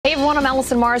everyone. I'm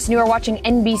Allison Morris, and you are watching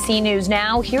NBC News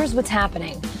Now. Here's what's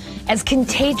happening. As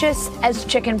contagious as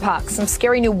chickenpox, some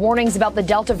scary new warnings about the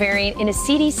Delta variant in a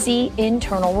CDC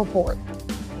internal report.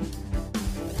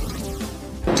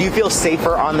 Do you feel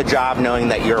safer on the job knowing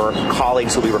that your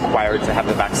colleagues will be required to have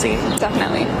the vaccine?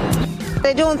 Definitely.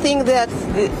 I don't think that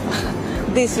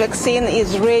this vaccine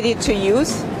is ready to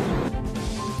use.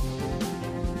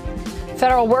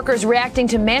 Federal workers reacting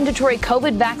to mandatory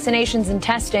COVID vaccinations and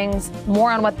testings.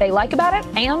 More on what they like about it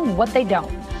and what they don't.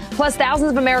 Plus,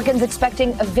 thousands of Americans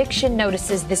expecting eviction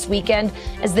notices this weekend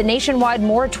as the nationwide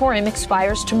moratorium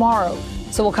expires tomorrow.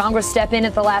 So will Congress step in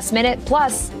at the last minute?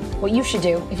 Plus, what you should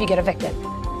do if you get evicted.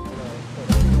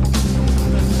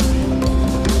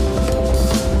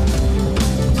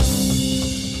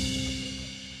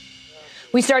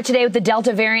 We start today with the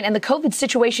Delta variant and the COVID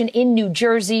situation in New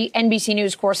Jersey. NBC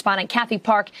News correspondent Kathy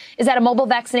Park is at a mobile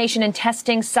vaccination and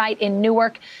testing site in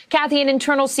Newark. Kathy, an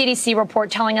internal CDC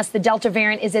report telling us the Delta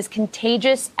variant is as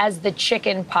contagious as the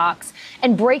chicken pox,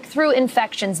 and breakthrough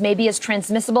infections may be as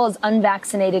transmissible as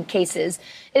unvaccinated cases.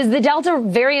 Is the Delta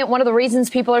variant one of the reasons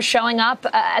people are showing up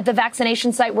at the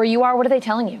vaccination site where you are? What are they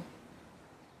telling you?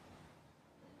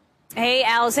 Hey,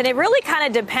 Allison, it really kind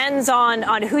of depends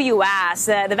on who you ask.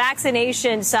 The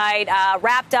vaccination site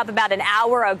wrapped up about an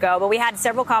hour ago, but we had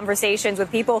several conversations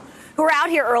with people who were out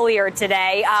here earlier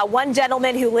today. One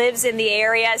gentleman who lives in the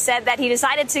area said that he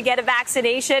decided to get a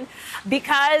vaccination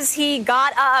because he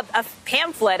got a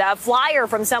pamphlet, a flyer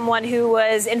from someone who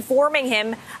was informing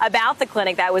him about the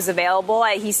clinic that was available.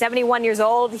 He's 71 years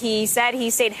old. He said he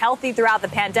stayed healthy throughout the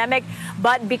pandemic,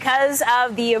 but because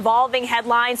of the evolving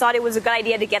headlines, thought it was a good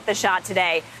idea to get the shot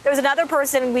today. There was another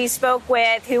person we spoke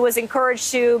with who was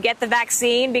encouraged to get the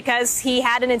vaccine because he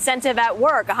had an incentive at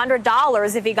work,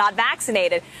 $100 if he got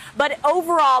vaccinated. But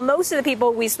overall, most of the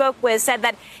people we spoke with said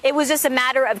that it was just a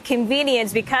matter of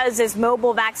convenience because this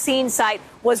mobile vaccine site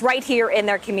was right here in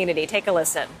their community. Take a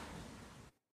listen.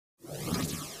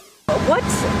 What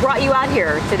brought you out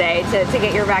here today to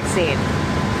get your vaccine?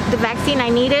 The vaccine I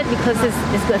needed because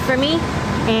it's good for me,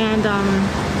 and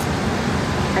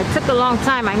it took a long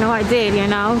time. I know I did,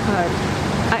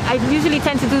 but I usually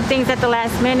tend to do things at the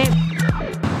last minute.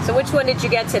 So which one did you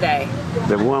get today?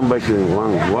 The one vaccine,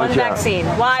 one vaccine.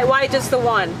 Why just the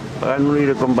one? I don't need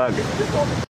to come back.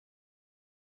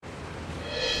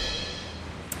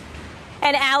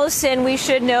 And Allison, we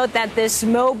should note that this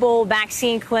mobile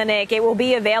vaccine clinic, it will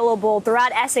be available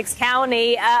throughout Essex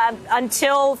County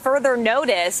until further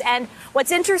notice. And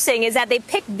what's interesting is that they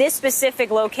picked this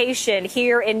specific location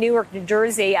here in Newark, New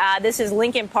Jersey. This is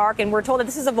Lincoln Park, and we're told that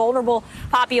this is a vulnerable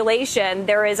population.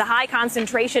 There is a high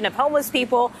concentration of homeless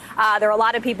people. There are a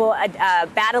lot of people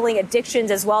battling addictions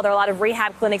as well. There are a lot of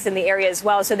rehab clinics in the area as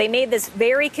well. So they made this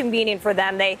very convenient for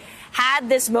them. They had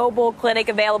this mobile clinic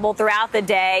available throughout the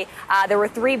day. There were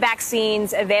 3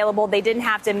 vaccines available. They didn't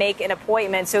have to make an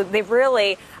appointment. So they've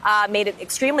really made it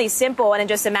extremely simple. And in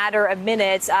just a matter of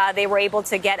minutes, they were able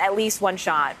to get at least one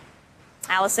shot.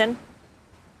 Allison?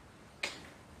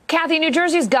 Kathy, New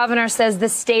Jersey's governor says the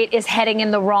state is heading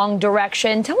in the wrong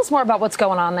direction. Tell us more about what's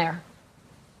going on there.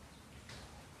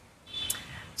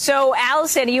 So,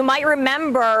 Allison, you might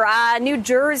remember New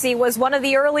Jersey was one of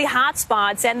the early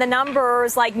hotspots, and the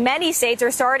numbers, like many states,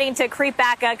 are starting to creep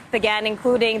back up again,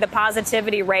 including the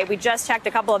positivity rate. We just checked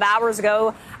a couple of hours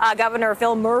ago. Governor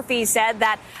Phil Murphy said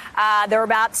that there are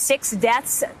about 6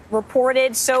 deaths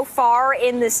reported so far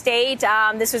in the state.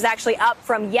 This was actually up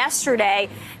from yesterday,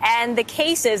 and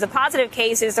the positive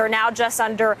cases, are now just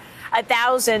under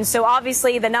 1,000. So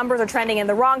obviously the numbers are trending in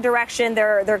the wrong direction.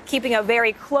 They're keeping a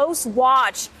very close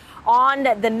watch on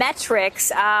the metrics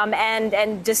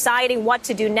and deciding what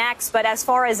to do next. But as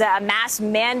far as a mask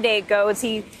mandate goes,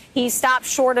 he stopped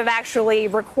short of actually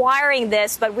requiring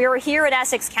this. But we're here in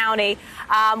Essex County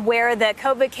where the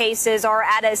COVID cases are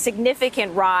at a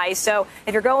significant rise. So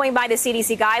if you're going by the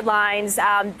CDC guidelines,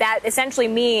 that essentially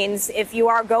means if you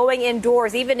are going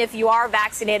indoors, even if you are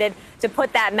vaccinated, to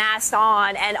put that mask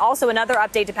on. And also another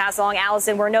update to pass along,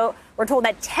 Allison, we're told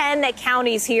that 10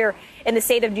 counties here in the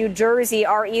state of New Jersey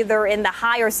are either in the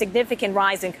high or significant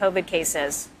rise in COVID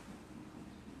cases.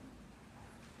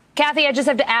 Kathy, I just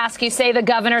have to ask, you say the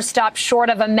governor stopped short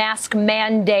of a mask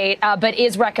mandate, but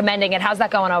is recommending it. How's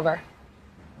that going over?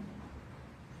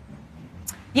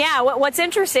 Yeah, what's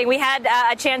interesting, we had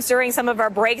a chance during some of our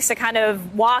breaks to kind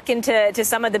of walk into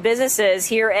some of the businesses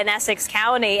here in Essex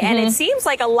County, and it seems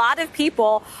like a lot of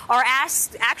people are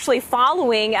actually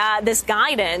following this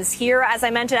guidance. Here, as I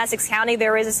mentioned, Essex County,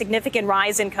 there is a significant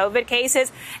rise in COVID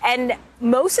cases, and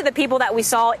most of the people that we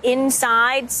saw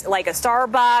inside, like a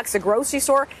Starbucks, a grocery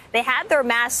store, they had their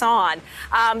masks on.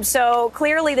 So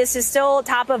clearly this is still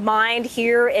top of mind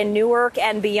here in Newark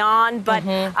and beyond. But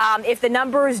if the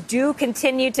numbers do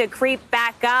continue to creep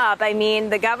back up, I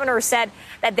mean, the governor said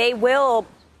that they will,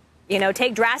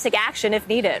 take drastic action if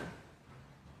needed.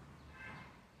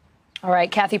 All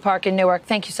right, Kathy Park in Newark,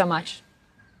 thank you so much.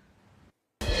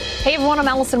 Hey everyone, I'm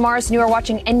Allison Morris, and you are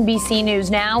watching NBC News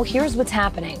Now. Here's what's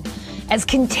happening. As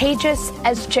contagious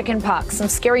as chickenpox, some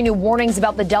scary new warnings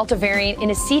about the Delta variant in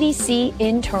a CDC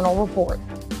internal report.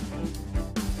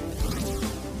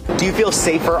 Do you feel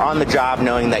safer on the job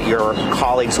knowing that your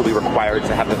colleagues will be required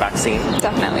to have the vaccine?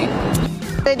 Definitely.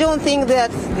 I don't think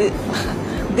that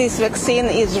this vaccine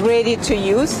is ready to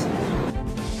use.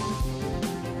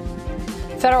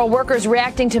 Federal workers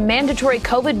reacting to mandatory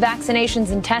COVID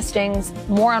vaccinations and testings.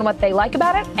 More on what they like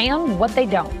about it and what they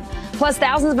don't. Plus,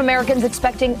 thousands of Americans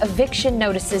expecting eviction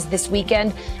notices this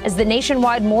weekend as the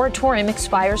nationwide moratorium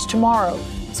expires tomorrow.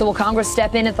 So will Congress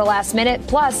step in at the last minute?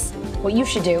 Plus, what you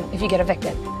should do if you get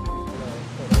evicted.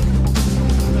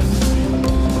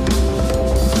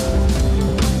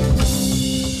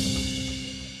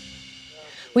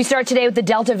 We start today with the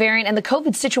Delta variant and the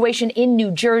COVID situation in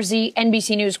New Jersey.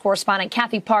 NBC News correspondent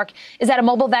Kathy Park is at a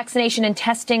mobile vaccination and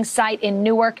testing site in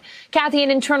Newark. Kathy,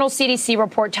 an internal CDC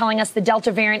report telling us the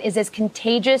Delta variant is as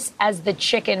contagious as the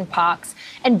chicken pox,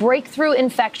 and breakthrough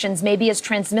infections may be as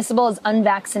transmissible as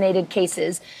unvaccinated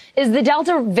cases. Is the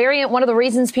Delta variant one of the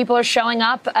reasons people are showing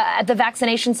up at the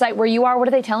vaccination site where you are? What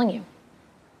are they telling you?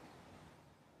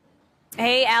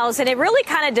 Hey, Allison, it really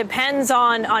kind of depends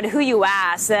on who you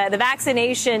ask. The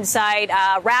vaccination site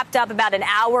wrapped up about an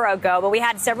hour ago, but we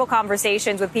had several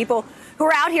conversations with people who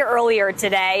were out here earlier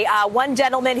today. One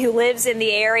gentleman who lives in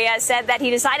the area said that he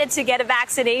decided to get a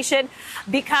vaccination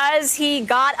because he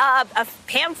got a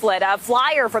pamphlet, a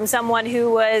flyer from someone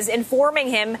who was informing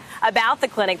him about the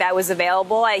clinic that was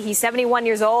available. He's 71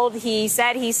 years old. He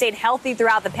said he stayed healthy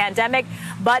throughout the pandemic,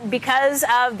 but because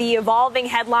of the evolving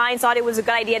headlines, thought it was a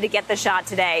good idea to get the shot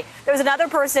today. There was another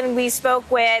person we spoke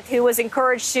with who was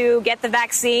encouraged to get the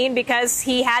vaccine because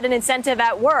he had an incentive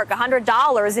at work,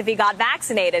 $100 if he got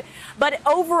vaccinated. But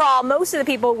overall, most of the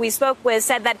people we spoke with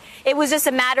said that it was just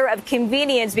a matter of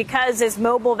convenience because this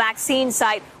mobile vaccine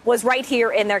site was right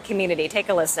here in their community. Take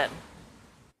a listen.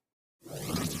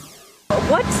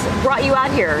 What brought you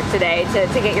out here today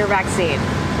to get your vaccine?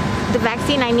 The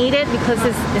vaccine I needed because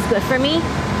it's good for me,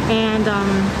 and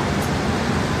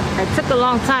it took a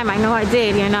long time. I know I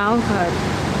did,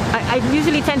 but I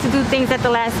usually tend to do things at the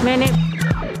last minute.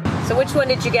 So which one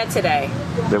did you get today?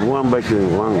 The one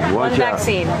vaccine, one shot.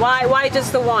 Vaccine. Why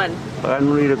just the one? I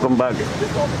don't need to come back.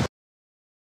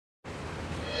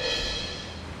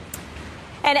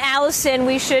 And Allison,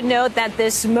 we should note that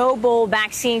this mobile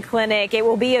vaccine clinic, it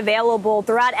will be available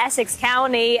throughout Essex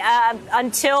County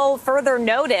until further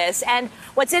notice. And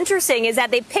what's interesting is that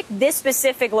they picked this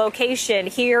specific location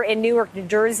here in Newark, New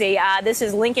Jersey. This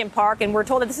is Lincoln Park, and we're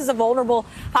told that this is a vulnerable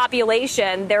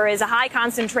population. There is a high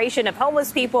concentration of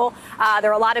homeless people.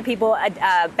 There are a lot of people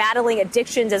battling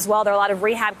addictions as well. There are a lot of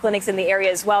rehab clinics in the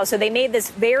area as well. So they made this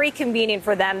very convenient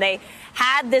for them. They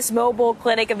had this mobile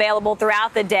clinic available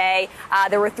throughout the day.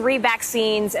 There were 3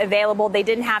 vaccines available. They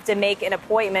didn't have to make an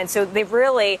appointment. So they've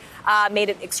really made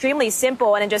it extremely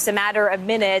simple. And in just a matter of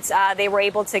minutes, they were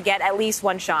able to get at least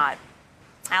one shot.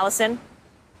 Allison?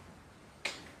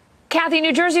 Kathy,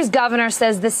 New Jersey's governor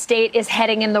says the state is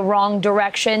heading in the wrong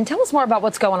direction. Tell us more about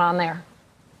what's going on there.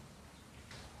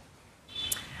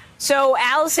 So,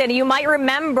 Allison, you might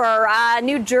remember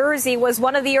New Jersey was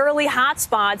one of the early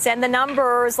hotspots, and the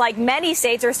numbers, like many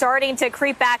states, are starting to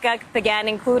creep back up again,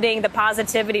 including the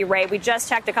positivity rate. We just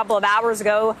checked a couple of hours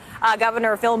ago.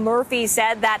 Governor Phil Murphy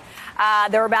said that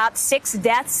there are about 6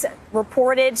 deaths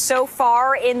reported so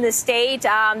far in the state.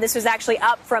 This was actually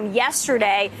up from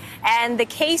yesterday, and the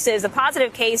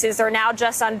positive cases, are now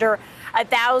just under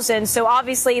 1,000. So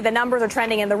obviously the numbers are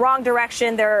trending in the wrong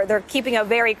direction. They're keeping a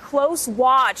very close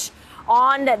watch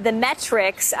on the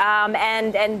metrics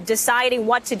and deciding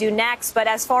what to do next. But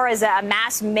as far as a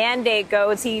mask mandate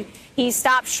goes, he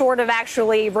stopped short of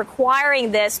actually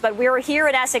requiring this. But we're here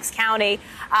in Essex County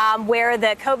where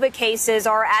the COVID cases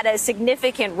are at a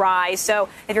significant rise. So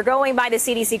if you're going by the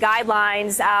CDC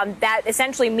guidelines, that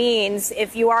essentially means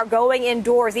if you are going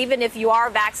indoors, even if you are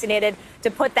vaccinated, to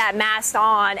put that mask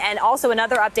on. And also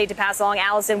another update to pass along,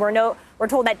 Allison, we're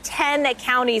told that 10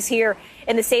 counties here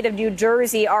in the state of New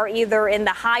Jersey are either in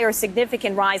the high or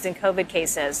significant rise in COVID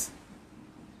cases.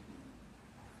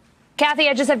 Kathy,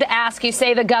 I just have to ask, you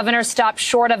say the governor stopped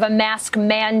short of a mask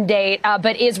mandate,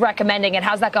 but is recommending it.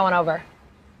 How's that going over?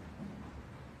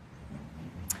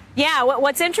 Yeah,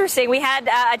 what's interesting, we had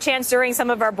a chance during some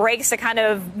of our breaks to kind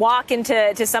of walk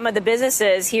into some of the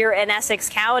businesses here in Essex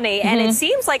County, and it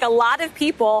seems like a lot of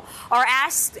people are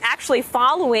actually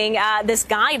following this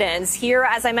guidance. Here,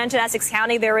 as I mentioned, Essex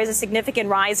County, there is a significant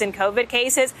rise in COVID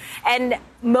cases, and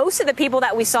most of the people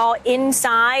that we saw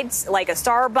inside, like a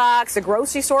Starbucks, a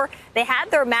grocery store, they had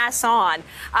their masks on.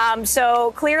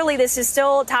 So clearly this is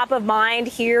still top of mind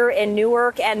here in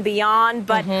Newark and beyond.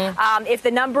 But if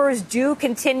the numbers do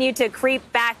continue to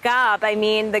creep back up, I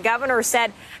mean, the governor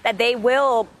said that they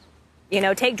will,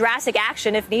 take drastic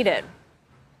action if needed.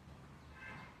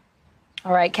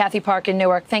 All right, Kathy Park in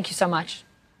Newark, thank you so much.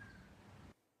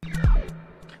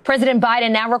 President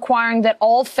Biden now requiring that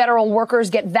all federal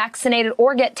workers get vaccinated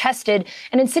or get tested.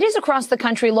 And in cities across the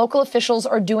country, local officials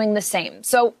are doing the same.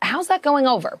 So how's that going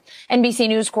over? NBC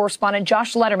News correspondent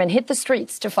Josh Letterman hit the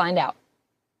streets to find out.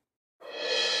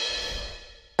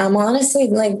 I'm honestly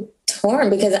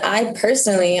torn because I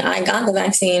got the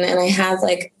vaccine and I have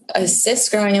a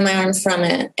cyst growing in my arm from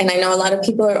it. And I know a lot of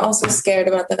people are also scared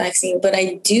about the vaccine, but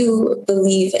I do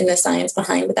believe in the science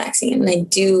behind the vaccine. And I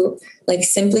do,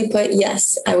 simply put,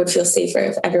 yes, I would feel safer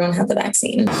if everyone had the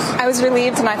vaccine. I was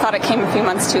relieved and I thought it came a few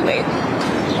months too late.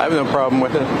 I have no problem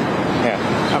with it. Yeah,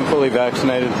 I'm fully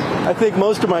vaccinated. I think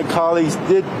most of my colleagues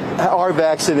are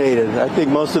vaccinated. I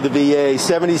think most of the VA,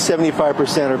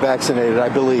 75% are vaccinated, I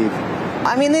believe.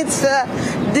 I mean, it's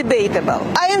debatable.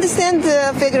 I understand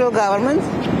the federal government,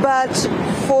 but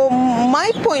from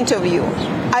my point of view,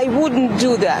 I wouldn't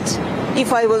do that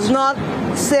if I was not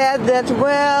said that,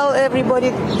 well, everybody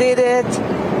did it.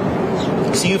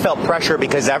 So you felt pressure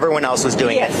because everyone else was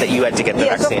doing it, that you had to get the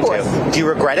vaccine too. Do you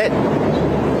regret it?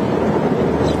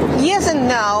 Yes and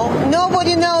no.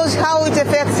 Nobody knows how it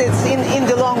affects it in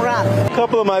the long run. A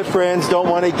couple of my friends don't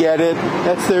want to get it.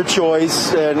 That's their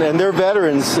choice. And they're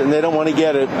veterans and they don't want to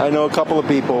get it. I know a couple of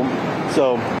people.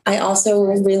 So I also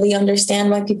really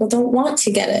understand why people don't want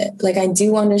to get it. I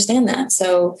do understand that.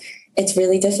 So it's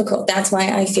really difficult. That's why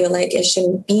I feel like it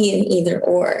shouldn't be an either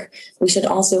or. We should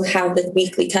also have the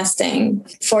weekly testing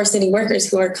for city workers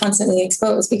who are constantly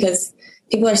exposed because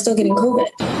people are still getting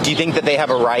COVID. Do you think that they have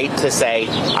a right to say,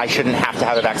 I shouldn't have to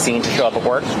have a vaccine to show up at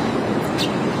work?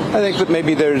 I think that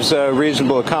maybe there's a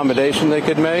reasonable accommodation they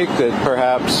could make, that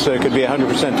perhaps it could be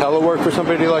 100% telework for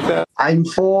somebody like that. I'm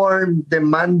for the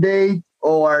mandate,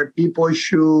 or people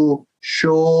should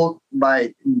show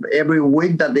by every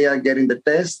week that they are getting the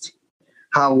test.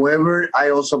 However, I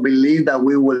also believe that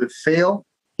we will fail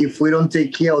if we don't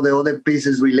take care of the other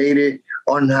pieces related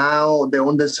on how the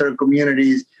underserved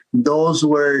communities, those who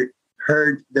were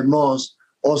hurt the most,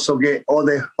 also get all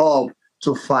the help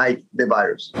to fight the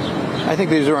virus. I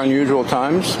think these are unusual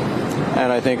times,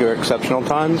 and I think they're exceptional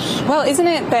times. Well, isn't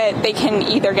it that they can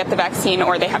either get the vaccine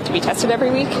or they have to be tested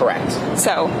every week? Correct.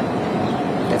 So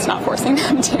it's not forcing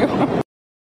them to.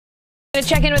 Going to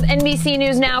check in with NBC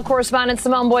News Now correspondent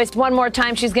Simone Boyce one more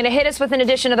time. She's going to hit us with an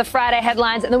edition of the Friday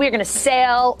headlines, and then we're going to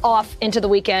sail off into the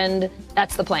weekend.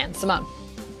 That's the plan. Simone.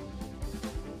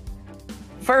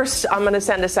 First, I'm going to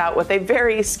send us out with a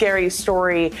very scary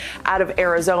story out of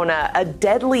Arizona. A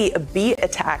deadly bee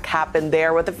attack happened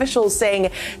there, with officials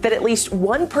saying that at least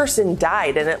one person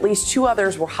died and at least two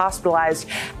others were hospitalized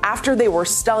after they were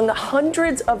stung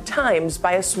hundreds of times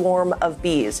by a swarm of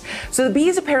bees. So the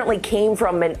bees apparently came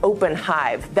from an open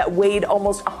hive that weighed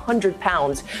almost 100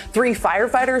 pounds. 3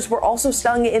 firefighters were also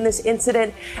stung in this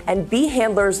incident, and bee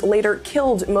handlers later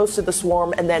killed most of the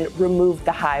swarm and then removed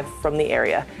the hive from the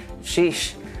area.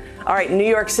 Sheesh. All right, New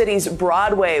York City's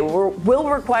Broadway will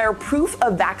require proof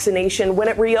of vaccination when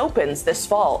it reopens this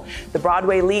fall. The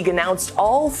Broadway League announced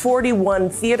all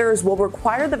 41 theaters will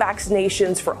require the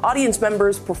vaccinations for audience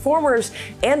members, performers,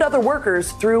 and other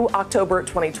workers through October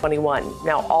 2021.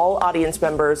 Now, all audience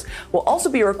members will also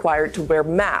be required to wear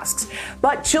masks.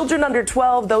 But children under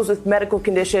 12, those with medical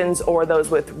conditions, or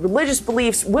those with religious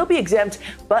beliefs will be exempt,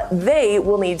 but they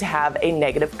will need to have a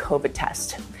negative COVID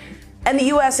test. And the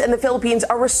U.S. and the Philippines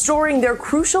are restoring their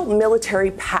crucial military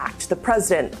pact. The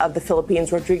president of the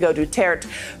Philippines, Rodrigo Duterte,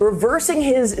 reversing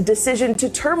his decision to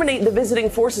terminate the Visiting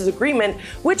Forces Agreement,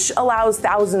 which allows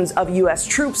thousands of U.S.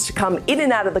 troops to come in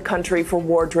and out of the country for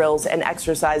war drills and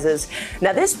exercises.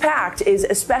 Now, this pact is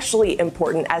especially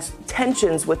important as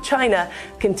tensions with China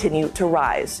continue to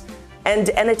rise. And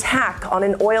an attack on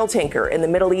an oil tanker in the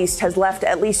Middle East has left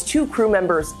at least 2 crew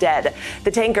members dead.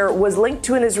 The tanker was linked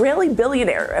to an Israeli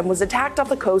billionaire and was attacked off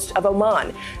the coast of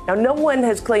Oman. Now, no one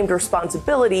has claimed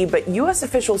responsibility, but U.S.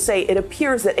 officials say it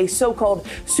appears that a so-called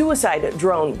suicide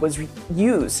drone was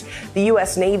used. The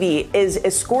U.S. Navy is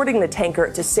escorting the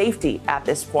tanker to safety at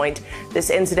this point. This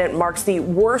incident marks the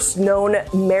worst known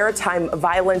maritime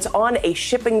violence on a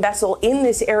shipping vessel in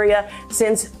this area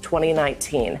since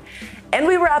 2019. And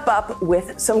we wrap up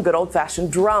with some good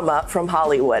old-fashioned drama from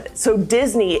Hollywood. So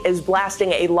Disney is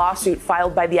blasting a lawsuit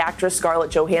filed by the actress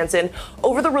Scarlett Johansson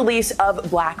over the release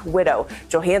of Black Widow.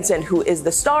 Johansson, who is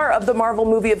the star of the Marvel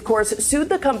movie, of course, sued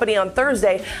the company on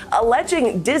Thursday,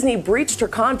 alleging Disney breached her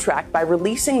contract by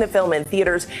releasing the film in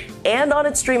theaters and on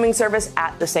its streaming service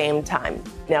at the same time.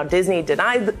 Now, Disney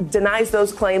denies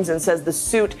those claims and says the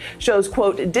suit shows,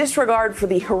 quote, disregard for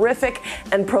the horrific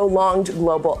and prolonged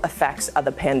global effects of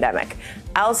the pandemic.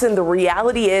 Allison, the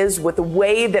reality is, with the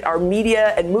way that our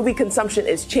media and movie consumption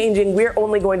is changing, we're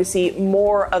only going to see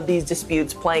more of these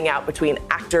disputes playing out between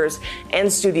actors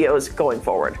and studios going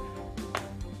forward.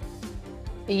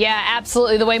 Yeah,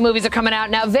 absolutely. The way movies are coming out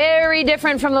now, very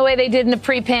different from the way they did in the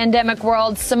pre-pandemic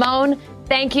world. Simone,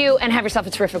 thank you, and have yourself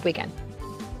a terrific weekend.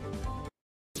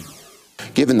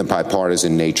 Given the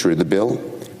bipartisan nature of the bill,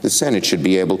 the Senate should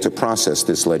be able to process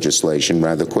this legislation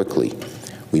rather quickly.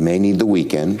 We may need the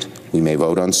weekend, we may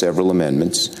vote on several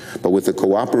amendments, but with the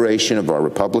cooperation of our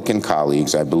Republican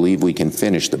colleagues, I believe we can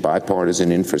finish the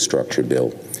bipartisan infrastructure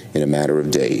bill in a matter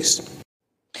of days.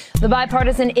 The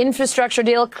bipartisan infrastructure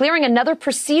deal clearing another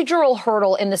procedural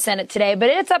hurdle in the Senate today, but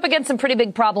it's up against some pretty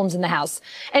big problems in the House.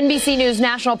 NBC News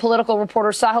national political reporter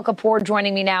Sahil Kapoor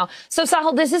joining me now. So,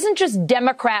 Sahil, this isn't just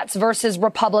Democrats versus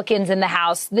Republicans in the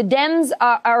House. The Dems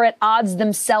are at odds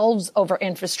themselves over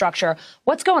infrastructure.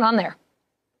 What's going on there?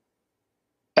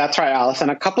 That's right, Allison.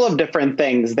 A couple of different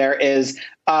things. There is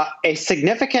a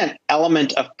significant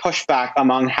element of pushback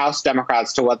among House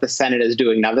Democrats to what the Senate is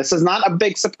doing. Now, this is not a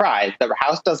big surprise. The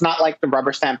House does not like to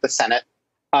rubber stamp the Senate,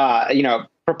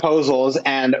 proposals,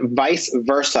 and vice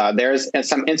versa. There's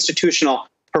some institutional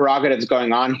prerogatives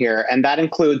going on here, and that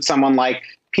includes someone like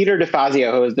Peter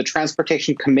DeFazio, who is the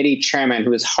Transportation Committee chairman,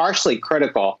 who is harshly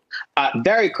critical,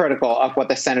 very critical of what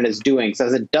the Senate is doing,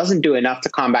 says it doesn't do enough to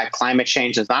combat climate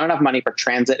change. There's not enough money for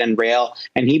transit and rail.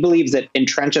 And he believes it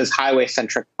entrenches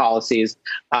highway-centric policies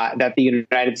that the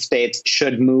United States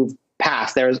should move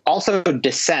past. There is also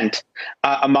dissent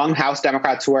among House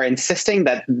Democrats who are insisting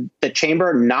that the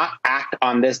chamber not act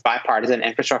on this bipartisan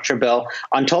infrastructure bill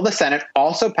until the Senate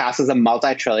also passes a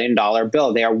multi-trillion-dollar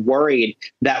bill. They are worried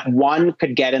that one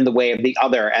could get in the way of the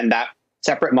other, and that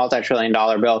separate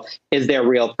multi-trillion-dollar bill is their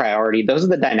real priority. Those are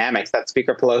the dynamics that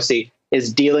Speaker Pelosi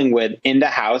is dealing with in the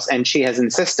House, and she has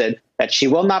insisted that she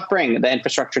will not bring the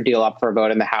infrastructure deal up for a vote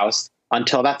in the House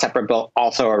until that separate bill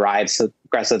also arrives so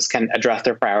progressives can address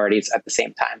their priorities at the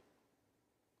same time.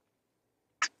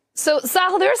 So,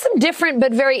 Sahil, there are some different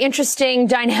but very interesting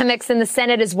dynamics in the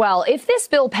Senate as well. If this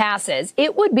bill passes,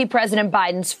 it would be President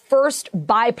Biden's first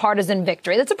bipartisan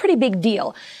victory. That's a pretty big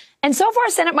deal. And so far,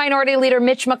 Senate Minority Leader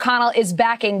Mitch McConnell is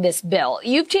backing this bill.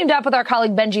 You've teamed up with our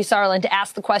colleague Benji Sarlin to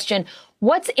ask the question,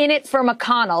 what's in it for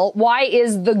McConnell? Why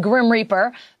is the Grim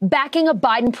Reaper backing a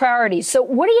Biden priority? So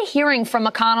what are you hearing from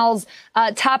McConnell's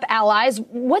top allies?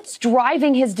 What's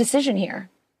driving his decision here?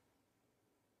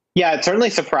 Yeah, it certainly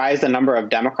surprised a number of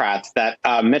Democrats that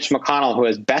Mitch McConnell, who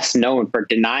is best known for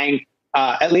denying,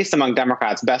 at least among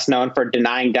Democrats, best known for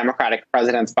denying Democratic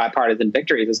presidents bipartisan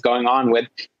victories, is going on with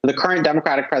the current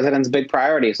Democratic president's big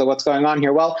priority. So what's going on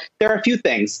here? Well, there are a few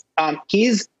things.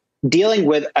 He's dealing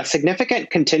with a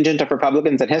significant contingent of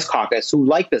Republicans in his caucus who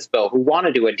like this bill, who want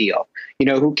to do a deal,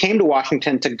 who came to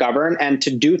Washington to govern and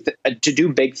to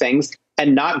do big things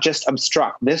and not just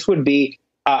obstruct. This would be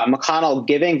McConnell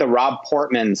giving the Rob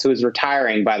Portmans, who is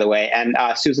retiring, by the way, and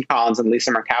Susan Collins and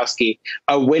Lisa Murkowski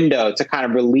a window to kind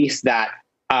of release that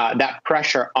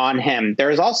pressure on him.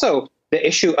 There is also the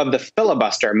issue of the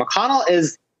filibuster. McConnell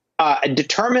is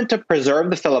determined to preserve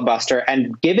the filibuster,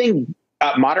 and giving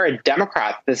moderate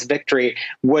Democrats this victory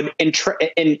would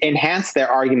enhance their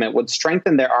argument, would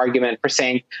strengthen their argument for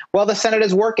saying, well, the Senate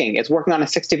is working. It's working on a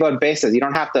 60-vote basis. You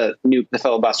don't have to nuke the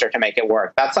filibuster to make it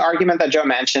work. That's the argument that Joe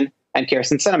Manchin and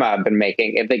Kyrsten Sinema have been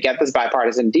making. If they get this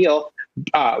bipartisan deal,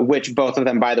 which both of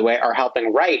them, by the way, are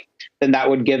helping write, then that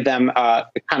would give them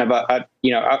kind of a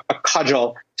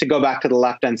cudgel to go back to the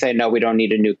left and say, no, we don't need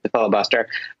to nuke the filibuster.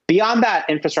 Beyond that,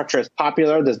 infrastructure is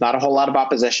popular. There's not a whole lot of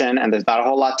opposition, and there's not a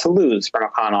whole lot to lose for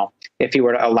McConnell if he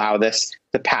were to allow this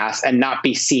to pass and not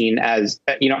be seen as,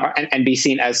 and be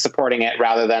seen as supporting it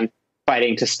rather than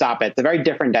fighting to stop it. It's a very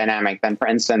different dynamic than, for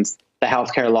instance, the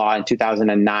healthcare law in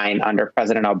 2009 under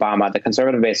President Obama. The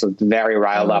conservative base was very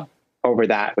riled up over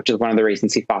that, which is one of the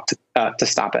reasons he fought to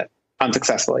stop it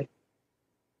unsuccessfully.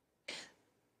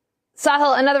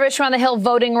 Sahil, another issue on the Hill,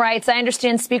 voting rights. I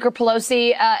understand Speaker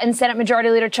Pelosi and Senate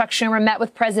Majority Leader Chuck Schumer met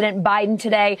with President Biden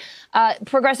today.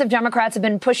 Progressive Democrats have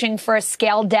been pushing for a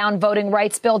scaled-down voting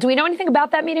rights bill. Do we know anything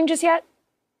about that meeting just yet?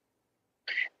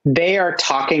 They are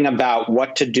talking about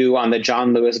what to do on the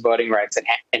John Lewis Voting Rights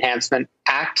Advancement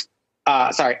Act,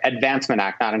 not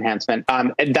enhancement.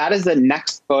 That is the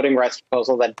next voting rights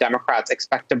proposal that Democrats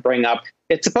expect to bring up.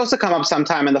 It's supposed to come up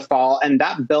sometime in the fall, and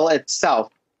that bill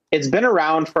itself, it's been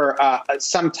around for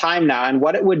some time now, and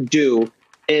what it would do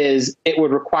is it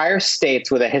would require states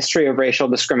with a history of racial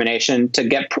discrimination to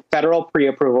get federal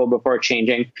pre-approval before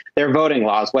changing their voting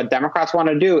laws. What Democrats want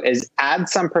to do is add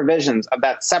some provisions of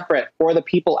that separate For the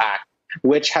People Act,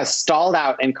 which has stalled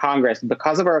out in Congress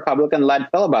because of a Republican-led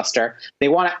filibuster. They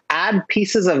want to add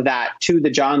pieces of that to the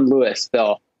John Lewis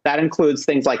bill. That includes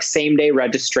things like same-day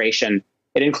registration.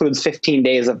 It includes 15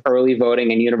 days of early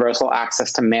voting and universal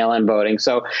access to mail-in voting.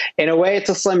 So in a way, it's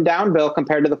a slimmed-down bill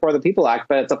compared to the For the People Act,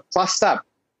 but it's a plussed-up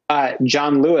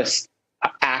John Lewis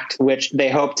Act, which they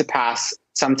hope to pass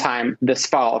sometime this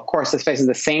fall. Of course, this faces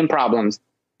the same problems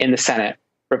in the Senate.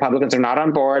 Republicans are not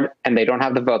on board, and they don't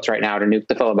have the votes right now to nuke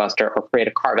the filibuster or create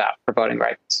a carve-out for voting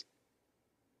rights.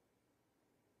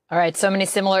 All right, so many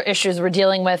similar issues we're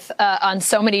dealing with on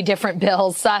so many different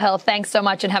bills. Sahil, thanks so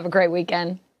much and have a great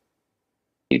weekend.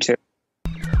 You too.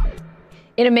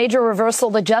 In a major reversal,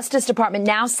 the Justice Department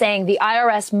now saying the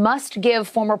IRS must give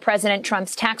former President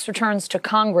Trump's tax returns to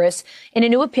Congress. In a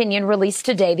new opinion released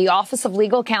today, the Office of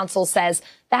Legal Counsel says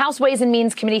the House Ways and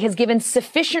Means Committee has given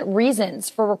sufficient reasons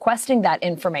for requesting that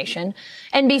information.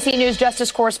 NBC News Justice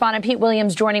correspondent Pete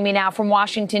Williams joining me now from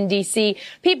Washington, D.C.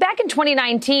 Pete, back in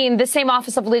 2019, the same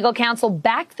Office of Legal Counsel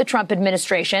backed the Trump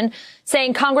administration,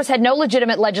 saying Congress had no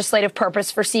legitimate legislative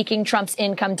purpose for seeking Trump's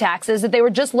income taxes, that they were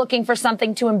just looking for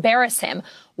something to embarrass him.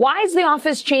 Why is the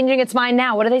office changing its mind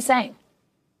now? What are they saying?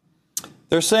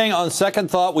 They're saying on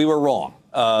second thought, we were wrong.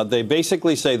 They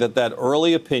basically say that that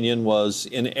early opinion was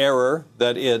in error,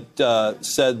 that it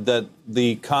said that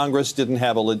the Congress didn't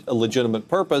have a legitimate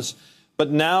purpose.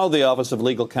 But now the Office of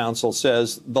Legal Counsel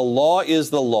says the law is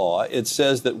the law. It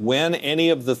says that when any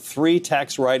of the three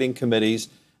tax writing committees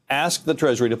ask the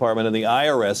Treasury Department and the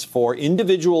IRS for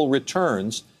individual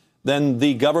returns, then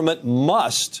the government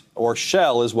must, or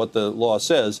shall is what the law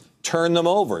says, turn them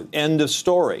over. End of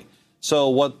story. So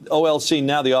what OLC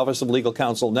now, the Office of Legal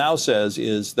Counsel now says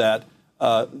is that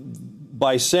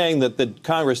by saying that the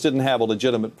Congress didn't have a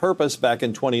legitimate purpose back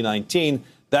in 2019,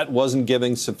 that wasn't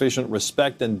giving sufficient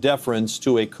respect and deference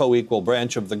to a co-equal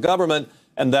branch of the government.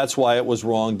 And that's why it was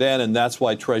wrong then. And that's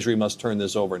why Treasury must turn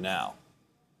this over now.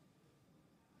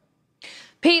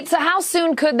 Pete, so how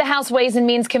soon could the House Ways and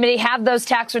Means Committee have those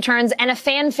tax returns? And a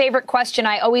fan favorite question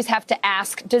I always have to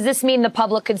ask, does this mean the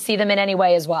public could see them in any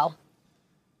way as well?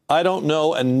 I don't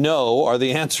know, and no are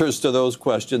the answers to those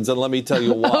questions, and let me tell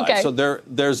you why. Okay. So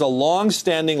there's a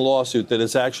long-standing lawsuit that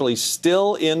is actually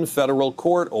still in federal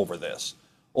court over this,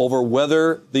 over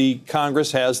whether the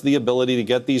Congress has the ability to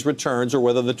get these returns or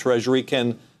whether the Treasury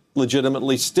can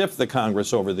legitimately stiff the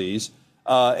Congress over these.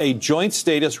 A joint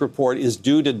status report is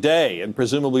due today, and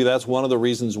presumably that's one of the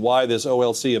reasons why this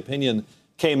OLC opinion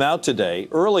came out today.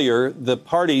 Earlier, the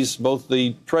parties, both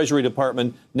the Treasury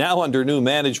Department, now under new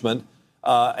management,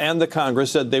 and the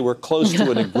Congress said they were close to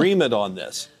an agreement on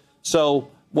this. So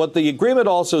what the agreement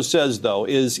also says, though,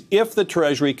 is if the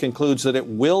Treasury concludes that it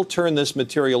will turn this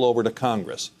material over to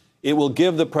Congress, it will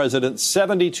give the president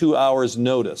 72 hours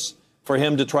notice for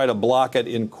him to try to block it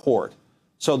in court.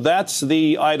 So that's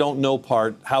the I don't know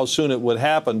part, how soon it would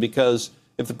happen, because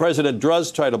if the president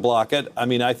does try to block it, I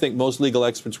mean, I think most legal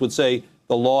experts would say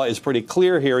the law is pretty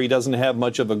clear here. He doesn't have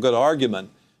much of a good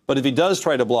argument. But if he does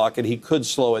try to block it, he could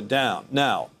slow it down.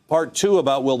 Now, part two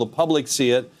about will the public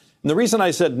see it? And the reason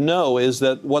I said no is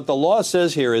that what the law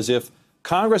says here is if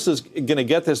Congress is going to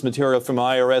get this material from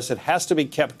IRS, it has to be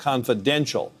kept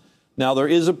confidential. Now, there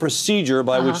is a procedure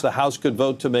by which the House could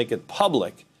vote to make it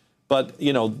public. But,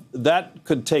 you know, that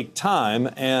could take time.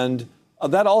 And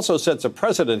that also sets a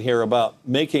precedent here about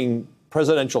making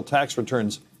presidential tax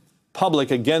returns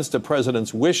public against a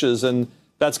president's wishes. And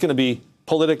that's going to be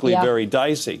politically very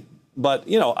dicey. But,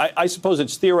 you know, I suppose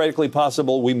it's theoretically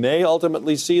possible we may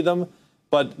ultimately see them,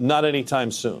 but not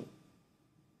anytime soon.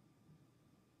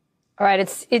 All right.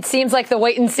 It seems like the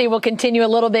wait and see will continue a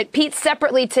little bit. Pete,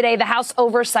 separately today, the House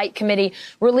Oversight Committee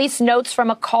released notes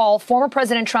from a call former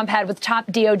President Trump had with top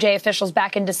DOJ officials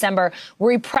back in December,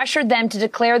 where he pressured them to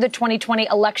declare the 2020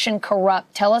 election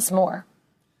corrupt. Tell us more.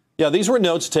 Yeah, these were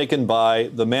notes taken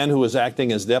by the man who was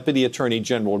acting as Deputy Attorney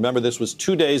General. Remember, this was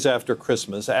 2 days after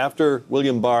Christmas, after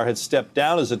William Barr had stepped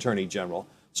down as Attorney General.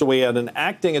 So we had an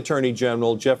acting Attorney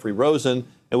General, Jeffrey Rosen,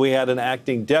 and we had an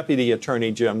acting Deputy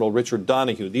Attorney General, Richard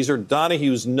Donahue. These are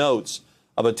Donahue's notes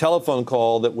of a telephone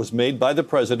call that was made by the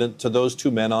president to those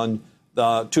two men on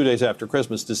 2 days after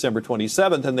Christmas, December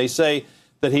 27th. And they say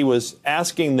that he was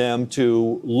asking them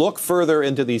to look further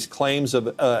into these claims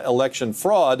of election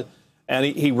fraud. And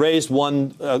he raised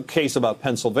one case about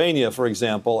Pennsylvania, for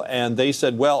example, and they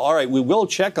said, well, all right, we will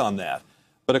check on that.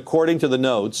 But according to the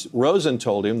notes, Rosen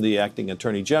told him, the acting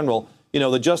attorney general, you know,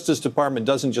 the Justice Department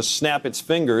doesn't just snap its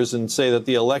fingers and say that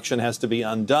the election has to be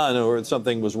undone or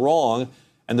something was wrong.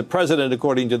 And the president,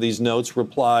 according to these notes,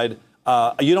 replied,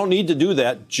 you don't need to do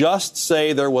that. Just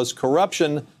say there was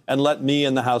corruption and let me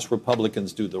and the House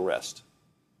Republicans do the rest.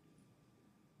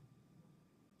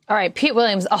 All right, Pete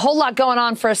Williams, a whole lot going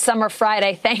on for a summer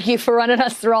Friday. Thank you for running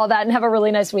us through all that, and have a really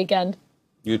nice weekend.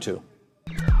 You too.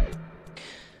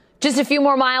 Just a few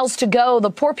more miles to go.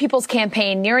 The Poor People's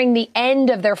Campaign nearing the end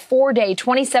of their 4-day,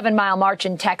 27-mile march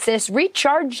in Texas,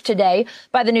 recharged today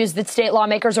by the news that state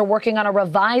lawmakers are working on a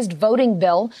revised voting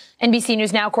bill. NBC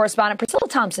News Now correspondent Priscilla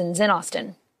Thompson's in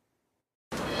Austin.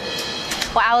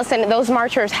 Well, Allison, those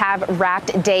marchers have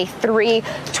wrapped day 3,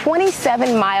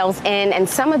 27 miles in, and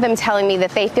some of them telling me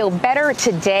that they feel better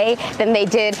today than they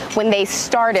did when they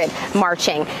started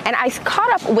marching. And I caught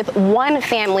up with one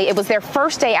family. It was their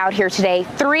first day out here today.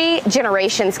 3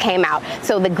 generations came out.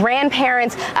 So the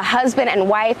grandparents, a husband and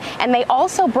wife, and they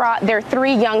also brought their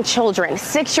 3 young children,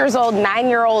 6-year-old,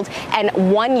 9-year-old, and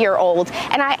 1-year-old.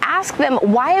 And I asked them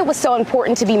why it was so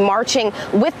important to be marching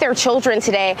with their children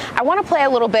today. I want to play a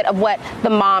little bit of what the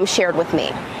mom shared with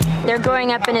me. They're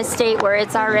growing up in a state where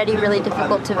it's already really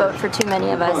difficult to vote for too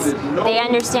many of us. They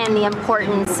understand the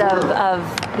importance of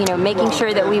you know, making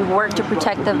sure that we work to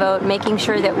protect the vote, making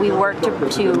sure that we work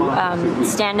to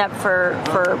stand up for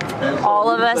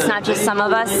all of us, not just some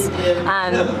of us,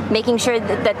 making sure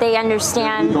that they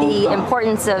understand the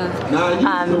importance of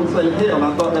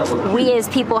we as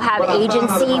people have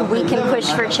agency. We can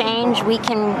push for change. We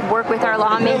can work with our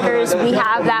lawmakers. We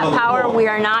have that power. We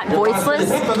are not voiceless.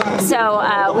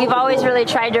 So we've always really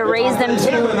tried to raise them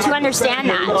to understand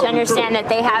that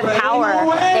they have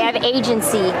power, they have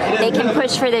agency, they can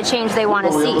push for the change they want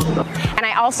to see. And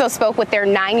I also spoke with their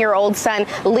 9-year-old son,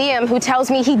 Liam, who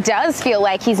tells me he does feel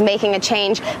like he's making a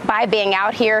change by being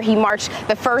out here. He marched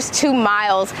the first 2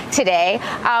 miles today.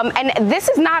 And this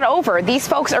is not over. These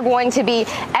folks are going to be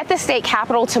at the state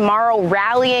capitol tomorrow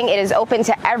rallying. It is open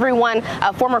to everyone.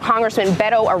 Former Congressman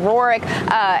Beto O'Rourke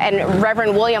and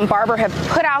Reverend William Barber have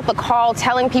put out the call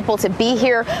telling people to be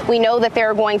here. We know that there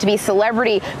are going to be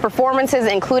celebrity performances,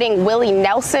 including Willie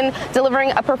Nelson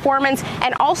delivering a performance,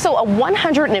 and also a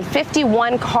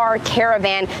 151-car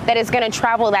caravan that is going to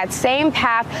travel that same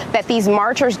path that these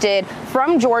marchers did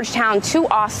from Georgetown to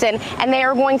Austin, and they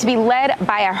are going to be led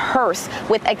by a hearse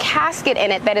with a casket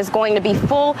in it that is going to be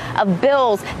full of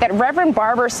bills that Reverend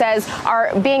Barber says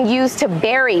are being used to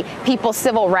bury people's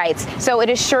civil rights. So it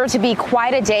is sure to be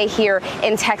quite a day here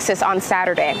in Texas on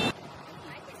Saturday.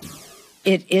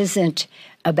 It isn't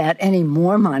about any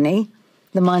more money.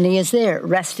 The money is there,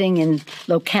 resting in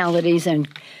localities and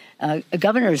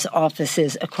governor's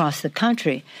offices across the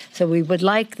country. So we would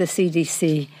like the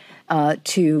CDC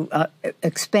to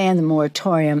expand the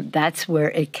moratorium. That's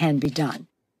where it can be done.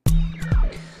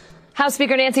 House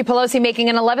Speaker Nancy Pelosi making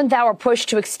an 11th-hour push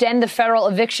to extend the federal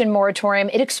eviction moratorium.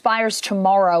 It expires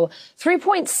tomorrow.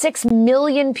 3.6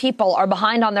 million people are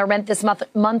behind on their rent this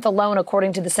month alone,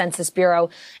 according to the Census Bureau.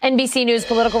 NBC News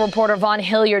political reporter Vaughn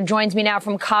Hilliard joins me now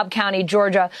from Cobb County,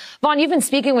 Georgia. Vaughn, you've been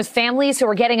speaking with families who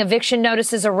are getting eviction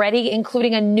notices already,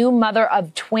 including a new mother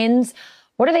of twins.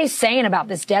 What are they saying about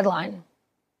this deadline?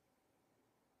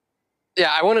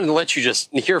 Yeah, I wanted to let you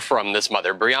just hear from this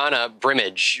mother, Brianna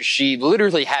Brimage. She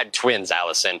literally had twins,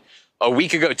 Allison, a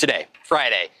week ago today,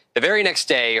 Friday. The very next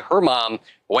day, her mom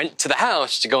went to the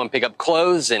house to go and pick up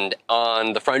clothes, and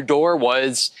on the front door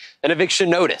was an eviction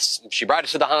notice. She brought it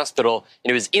to the hospital,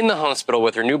 and it was in the hospital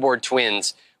with her newborn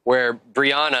twins where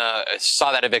Brianna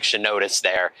saw that eviction notice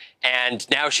there. And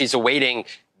now she's awaiting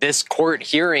this court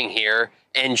hearing here,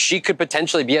 and she could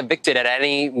potentially be evicted at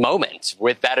any moment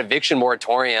with that eviction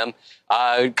moratorium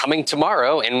coming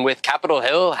tomorrow, and with Capitol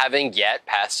Hill having yet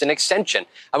passed an extension.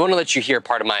 I want to let you hear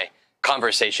part of my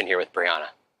conversation here with Brianna.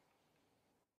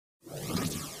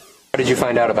 How did you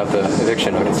find out about the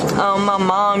eviction notice? My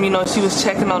mom, she was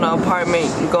checking on the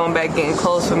apartment, going back, getting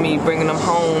clothes for me, bringing them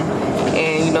home.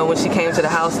 And, when she came to the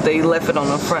house, they left it on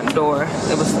the front door.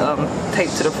 It was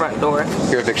taped to the front door.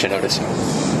 Your eviction notice?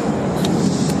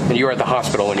 And you were at the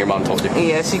hospital when your mom told you?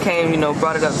 Yeah, she came,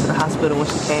 brought it up to the hospital when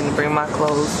she came to bring my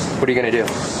clothes. What are you going to do?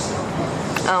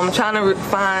 I'm trying to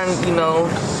find,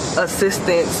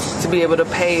 assistance to be able to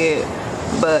pay it.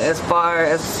 But as far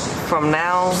as from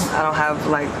now, I don't have,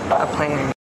 a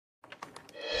plan.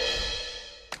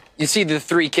 You see the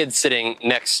three kids sitting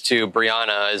next to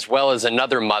Brianna, as well as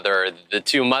another mother. The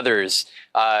two mothers,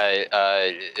 they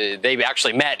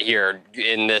actually met here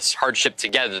in this hardship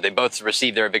together. They both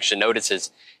received their eviction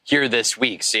notices here this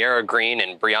week. Sierra Green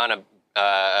and Brianna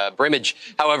Brimage,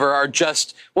 however, are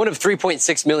just one of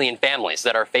 3.6 million families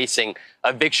that are facing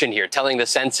eviction here, telling the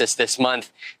census this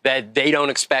month that they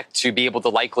don't expect to be able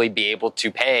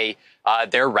to pay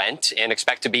their rent and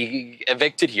expect to be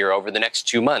evicted here over the next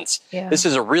 2 months. Yeah. This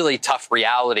is a really tough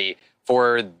reality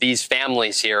for these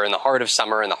families here in the heart of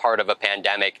summer, in the heart of a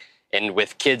pandemic, and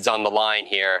with kids on the line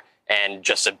here and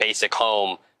just a basic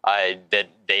home that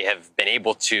they have been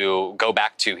able to go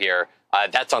back to here.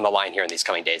 That's on the line here in these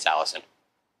coming days, Allison.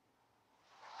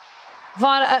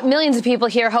 Vaughn, millions of people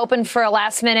here hoping for a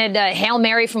last-minute Hail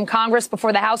Mary from Congress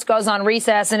before the House goes on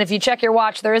recess. And if you check your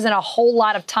watch, there isn't a whole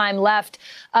lot of time left.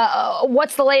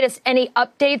 What's the latest? Any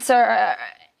updates or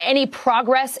any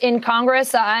progress in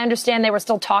Congress? I understand they were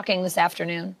still talking this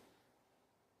afternoon.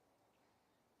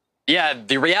 Yeah,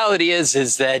 the reality is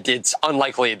that it's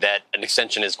unlikely that an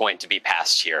extension is going to be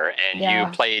passed here. And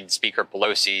you played Speaker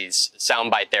Pelosi's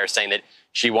soundbite there saying that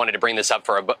she wanted to bring this up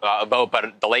for a vote.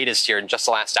 But the latest here in just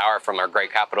the last hour from our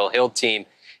great Capitol Hill team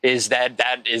is that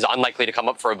is unlikely to come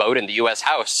up for a vote in the U.S.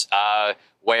 House,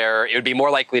 where it would be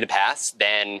more likely to pass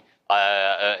than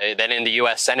in the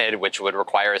U.S. Senate, which would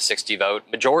require a 60-vote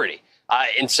majority.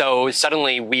 And so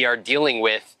suddenly we are dealing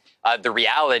with the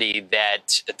reality that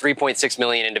 3.6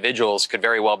 million individuals could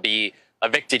very well be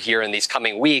evicted here in these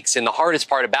coming weeks. And the hardest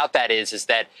part about that is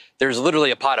that there's literally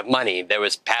a pot of money that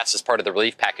was passed as part of the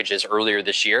relief packages earlier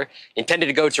this year, intended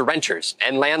to go to renters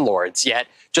and landlords, yet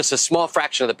just a small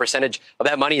fraction of the percentage of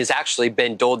that money has actually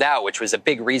been doled out, which was a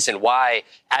big reason why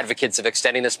advocates of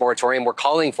extending this moratorium were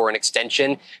calling for an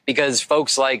extension, because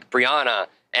folks like Brianna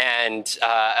and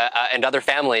other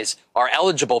families are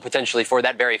eligible potentially for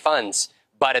that very funds.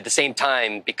 But at the same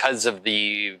time, because of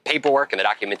the paperwork and the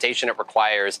documentation it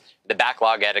requires, the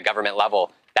backlog at a government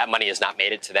level, that money has not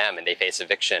made it to them, and they face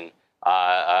eviction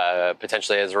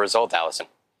potentially as a result, Allison.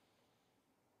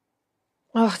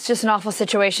 Oh, it's just an awful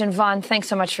situation. Vaughn, thanks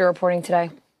so much for reporting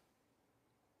today.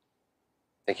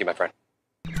 Thank you, my friend.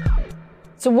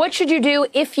 So what should you do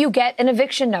if you get an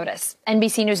eviction notice?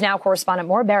 NBC News Now correspondent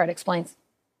Maura Barrett explains.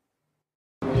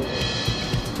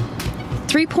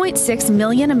 3.6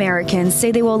 million Americans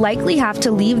say they will likely have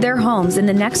to leave their homes in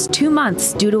the next 2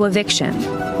 months due to eviction.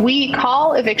 We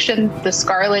call eviction the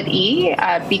Scarlet E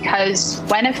because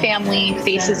when a family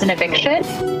faces an eviction,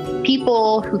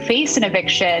 people who face an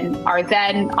eviction are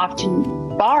then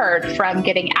often barred from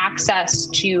getting access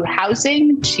to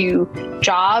housing, to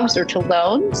jobs, or to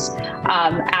loans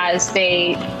as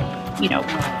they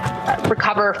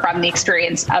recover from the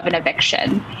experience of an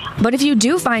eviction. But if you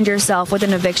do find yourself with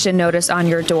an eviction notice on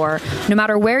your door, no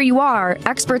matter where you are,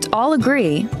 experts all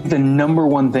agree. The number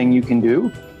one thing you can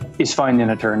do is find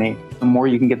an attorney. The more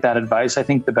you can get that advice, I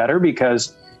think the better,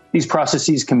 because these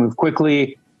processes can move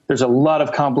quickly. There's a lot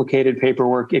of complicated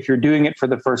paperwork. If you're doing it for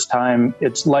the first time,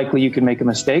 it's likely you can make a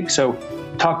mistake. So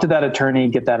talk to that attorney,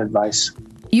 get that advice.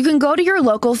 You can go to your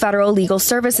local federal legal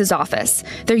services office.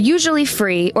 They're usually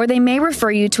free, or they may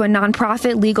refer you to a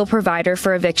nonprofit legal provider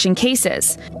for eviction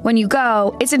cases. When you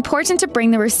go, it's important to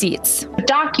bring the receipts.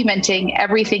 Documenting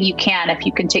everything you can. If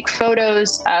you can take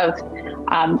photos of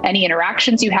any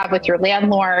interactions you have with your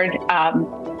landlord,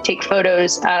 take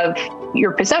photos of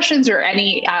your possessions or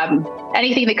anything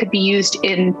that could be used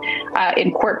in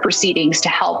court proceedings to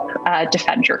help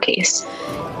defend your case.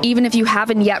 Even if you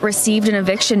haven't yet received an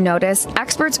eviction notice,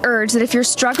 experts urge that if you're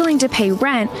struggling to pay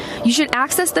rent, you should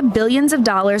access the billions of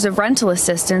dollars of rental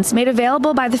assistance made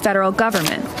available by the federal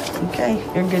government. Okay,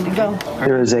 you're good to go.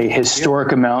 There is a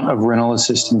historic amount of rental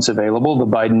assistance available. The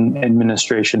Biden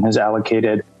administration has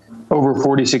allocated over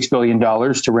 $46 billion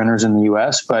to renters in the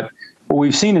U.S., but what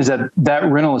we've seen is that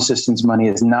rental assistance money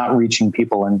is not reaching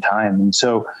people in time. And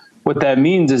so what that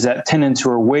means is that tenants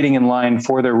who are waiting in line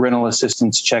for their rental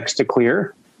assistance checks to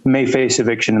clear may face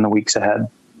eviction in the weeks ahead.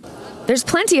 There's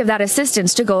plenty of that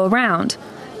assistance to go around,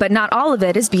 but not all of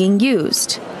it is being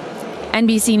used.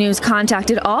 NBC News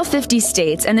contacted all 50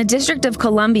 states and the District of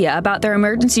Columbia about their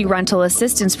emergency rental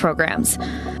assistance programs.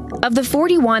 Of the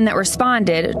 41 that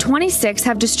responded, 26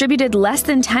 have distributed less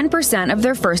than 10% of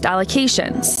their first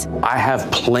allocations. I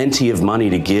have plenty of money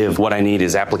to give. What I need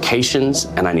is applications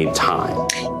and I need time.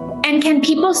 And can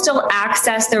people still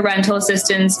access the rental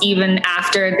assistance even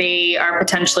after they are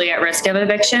potentially at risk of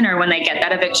eviction or when they get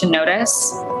that eviction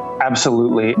notice?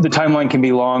 Absolutely. The timeline can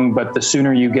be long, but the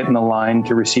sooner you get in the line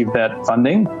to receive that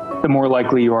funding, the more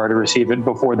likely you are to receive it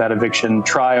before that eviction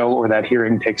trial or that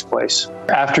hearing takes place.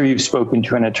 After you've spoken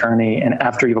to an attorney and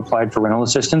after you've applied for rental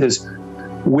assistance, is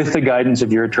with the guidance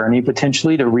of your attorney,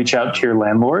 potentially to reach out to your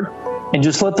landlord and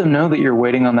just let them know that you're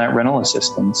waiting on that rental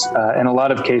assistance. In a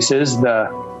lot of cases,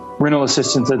 the rental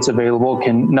assistance that's available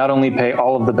can not only pay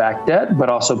all of the back debt, but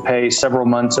also pay several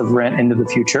months of rent into the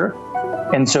future.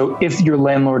 And so if your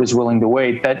landlord is willing to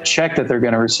wait, that check that they're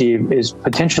going to receive is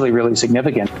potentially really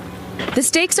significant. The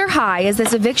stakes are high as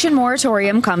this eviction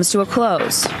moratorium comes to a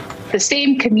close. The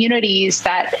same communities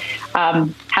that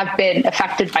have been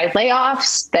affected by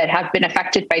layoffs, that have been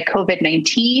affected by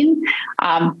COVID-19,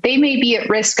 they may be at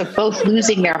risk of both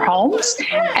losing their homes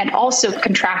and also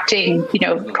contracting,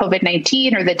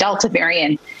 COVID-19 or the Delta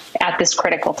variant at this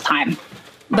critical time.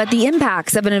 But the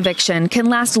impacts of an eviction can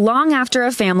last long after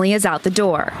a family is out the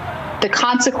door. The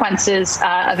consequences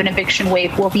of an eviction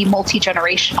wave will be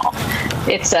multi-generational.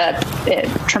 It's a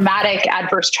traumatic,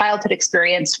 adverse childhood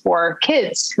experience for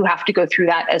kids who have to go through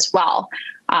that as well.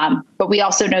 But we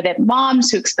also know that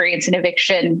moms who experience an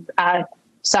eviction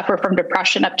suffer from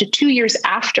depression up to 2 years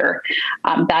after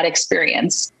that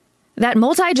experience. That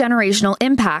multi-generational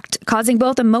impact causing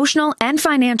both emotional and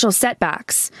financial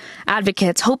setbacks.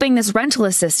 Advocates hoping this rental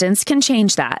assistance can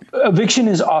change that. Eviction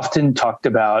is often talked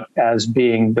about as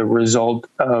being the result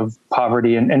of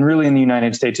poverty. And really in the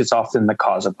United States, it's often the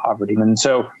cause of poverty. And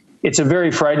so it's a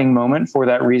very frightening moment for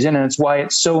that reason. And it's why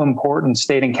it's so important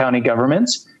state and county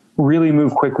governments really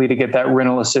move quickly to get that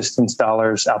rental assistance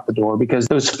dollars out the door, because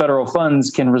those federal funds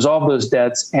can resolve those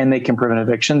debts and they can prevent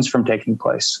evictions from taking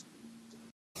place.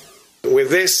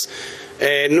 With this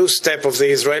new step of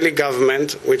the Israeli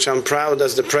government, which I'm proud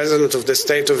as the president of the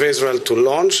State of Israel to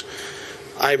launch,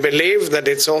 I believe that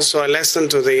it's also a lesson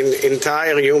to the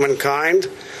entire humankind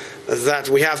that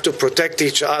we have to protect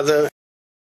each other.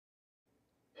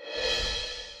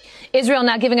 Israel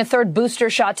now giving a third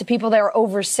booster shot to people that are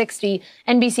over 60.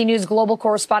 NBC News global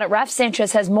correspondent Raf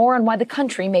Sanchez has more on why the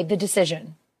country made the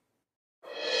decision.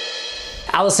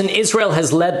 Allison, Israel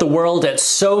has led the world at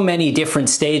so many different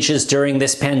stages during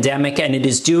this pandemic, and it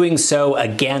is doing so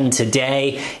again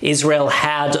today. Israel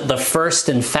had the first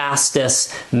and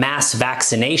fastest mass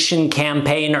vaccination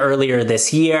campaign earlier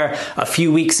this year. A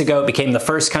few weeks ago, it became the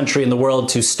first country in the world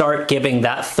to start giving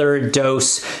that third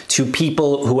dose to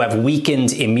people who have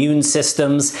weakened immune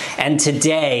systems. And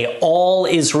today, all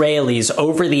Israelis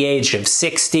over the age of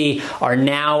 60 are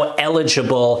now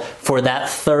eligible for that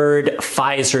third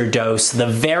Pfizer dose. The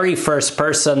very first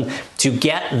person to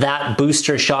get that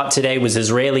booster shot today was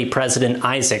Israeli President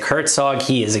Isaac Herzog.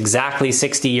 He is exactly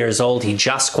 60 years old. He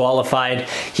just qualified.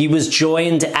 He was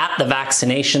joined at the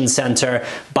vaccination center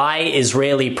by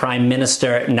Israeli Prime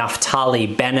Minister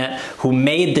Naftali Bennett, who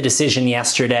made the decision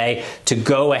yesterday to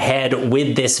go ahead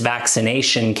with this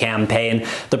vaccination campaign.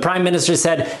 The Prime Minister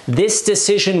said this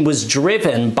decision was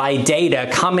driven by data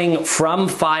coming from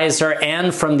Pfizer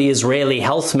and from the Israeli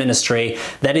Health Ministry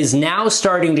that is now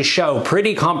starting to show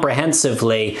pretty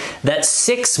comprehensively that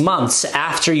 6 months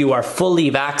after you are fully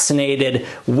vaccinated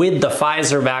with the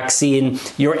Pfizer vaccine,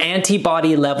 your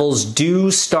antibody levels do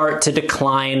start to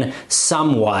decline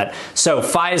somewhat. So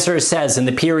Pfizer says in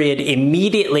the period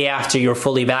immediately after you're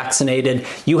fully vaccinated,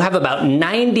 you have about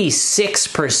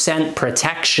 96%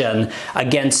 protection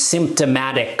against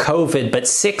symptomatic COVID, but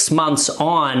 6 months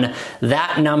on,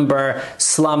 that number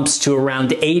slumps to around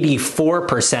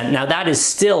 84%. Now that is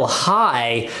still high,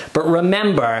 but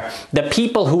remember, the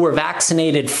people who were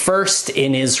vaccinated first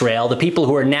in Israel, the people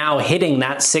who are now hitting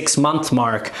that 6-month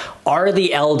mark, are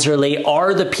the elderly,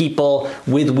 are the people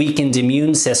with weakened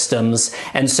immune systems.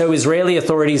 And so Israeli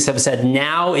authorities have said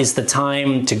now is the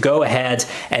time to go ahead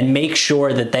and make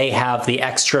sure that they have the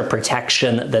extra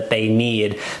protection that they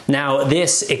need. Now,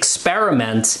 this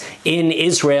experiment in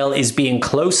Israel is being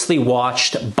closely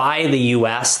watched by the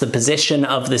US. The position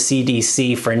of the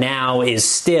CDC for now is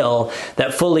still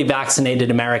that fully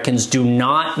vaccinated Americans do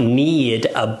not need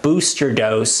a booster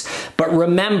dose. But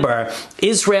remember,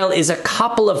 Israel is a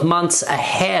couple of months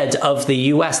ahead of the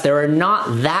US. There are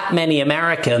not that many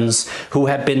Americans who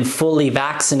have been fully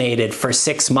vaccinated for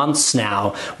 6 months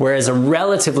now, whereas a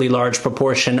relatively large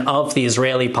proportion of the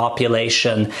Israeli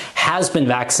population has been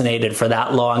vaccinated for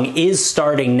that long, is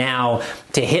starting now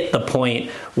to hit the point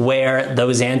where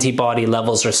those antibody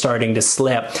levels are starting to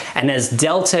slip. And as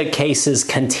Delta cases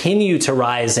continue continue to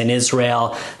rise in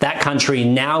Israel. That country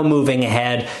now moving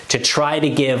ahead to try to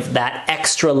give that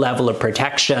extra level of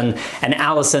protection. And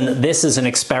Allison, this is an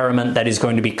experiment that is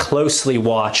going to be closely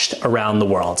watched around the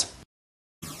world.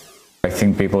 I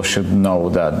think people should know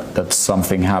that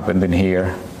something happened in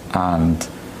here, and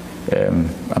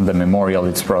the memorial,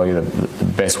 it's probably the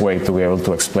best way to be able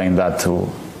to explain that to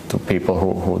people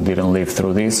who didn't live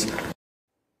through this.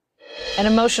 An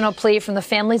emotional plea from the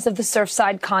families of the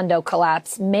Surfside condo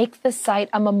collapse. Make the site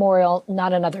a memorial,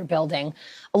 not another building.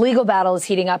 A legal battle is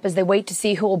heating up as they wait to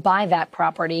see who will buy that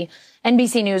property.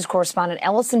 NBC News correspondent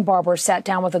Ellison Barber sat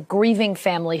down with a grieving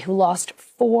family who lost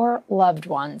 4 loved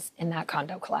ones in that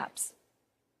condo collapse.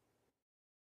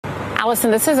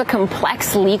 Allison, this is a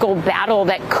complex legal battle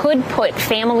that could put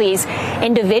families,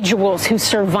 individuals who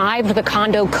survived the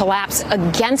condo collapse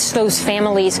against those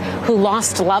families who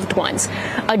lost loved ones.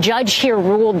 A judge here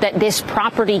ruled that this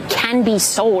property can be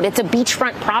sold. It's a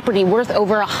beachfront property worth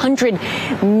over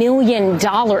 $100 million.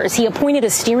 He appointed a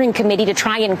steering committee to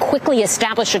try and quickly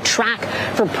establish a track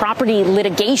for property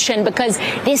litigation because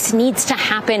this needs to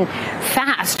happen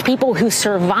fast. People who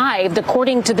survived,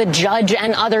 according to the judge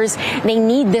and others, they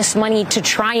need this money to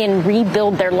try and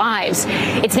rebuild their lives.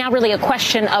 It's now really a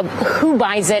question of who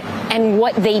buys it and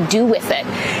what they do with it.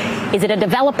 Is it a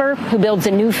developer who builds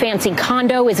a new fancy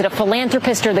condo? Is it a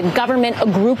philanthropist or the government, a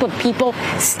group of people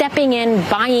stepping in,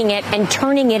 buying it, and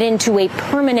turning it into a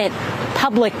permanent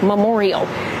public memorial?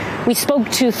 We spoke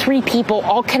to 3 people,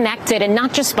 all connected, and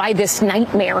not just by this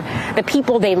nightmare. The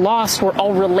people they lost were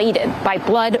all related by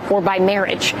blood or by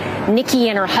marriage. Nikki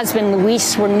and her husband,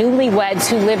 Luis, were newlyweds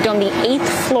who lived on the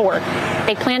 8th floor.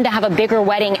 They planned to have a bigger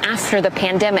wedding after the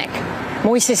pandemic.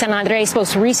 Moises and Andres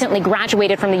both recently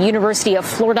graduated from the University of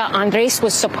Florida. Andres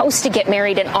was supposed to get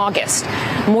married in August.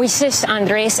 Moises,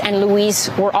 Andres, and Luis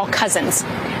were all cousins.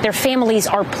 Their families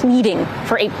are pleading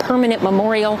for a permanent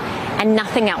memorial and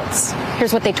nothing else.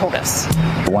 Here's what they told us.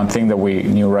 One thing that we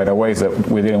knew right away is that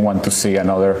we didn't want to see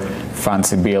another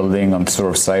fancy building on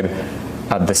Surfside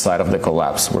at the site of the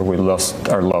collapse where we lost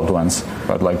our loved ones.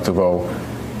 I'd like to go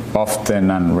often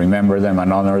and remember them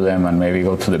and honor them and maybe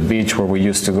go to the beach where we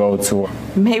used to go to.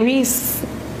 Maybe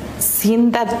seeing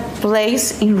that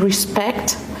place in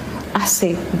respect as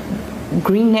a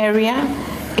green area,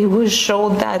 it will show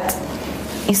that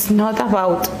it's not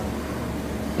about,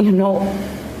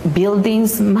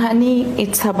 buildings, money,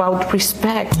 it's about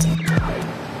respect.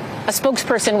 A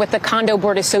spokesperson with the Condo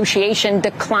Board Association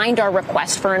declined our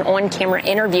request for an on-camera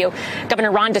interview.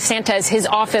 Governor Ron DeSantis, his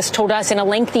office, told us in a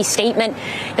lengthy statement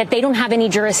that they don't have any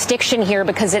jurisdiction here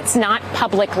because it's not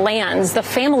public lands. The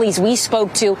families we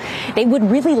spoke to, they would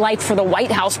really like for the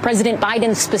White House, President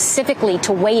Biden specifically,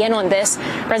 to weigh in on this.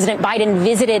 President Biden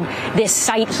visited this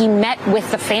site. He met with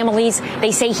the families.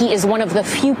 They say he is one of the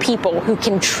few people who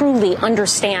can truly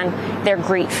understand their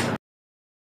grief.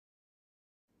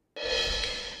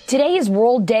 Today is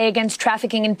World Day Against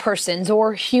Trafficking in Persons,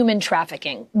 or human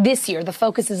trafficking. This year, the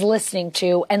focus is listening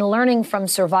to and learning from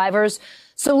survivors.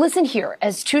 So listen here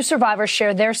as 2 survivors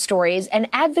share their stories and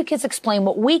advocates explain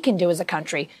what we can do as a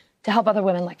country to help other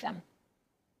women like them.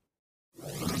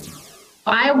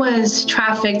 I was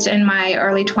trafficked in my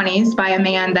early 20s by a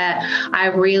man that I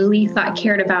really thought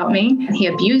cared about me. He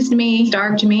abused me,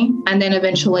 starved me, and then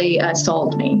eventually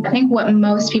sold me. I think what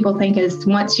most people think is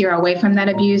once you're away from that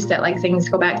abuse that things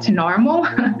go back to normal,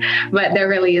 but there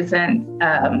really isn't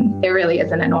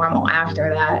a normal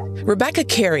after that. Rebecca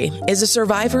Carey is a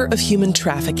survivor of human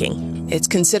trafficking. It's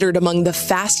considered among the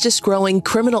fastest growing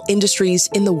criminal industries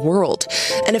in the world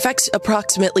and affects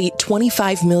approximately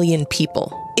 25 million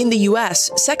people. In the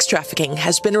U.S., sex trafficking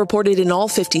has been reported in all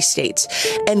 50 states,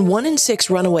 and 1 in 6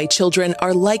 runaway children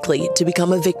are likely to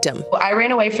become a victim. I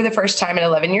ran away for the first time at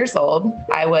 11 years old.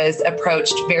 I was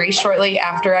approached very shortly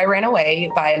after I ran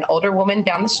away by an older woman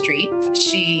down the street.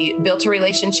 She built a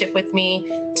relationship with me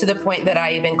to the point that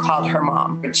I even called her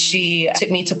mom. She took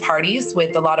me to parties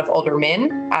with a lot of older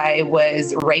men. I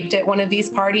was raped at one of these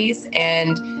parties,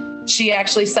 and she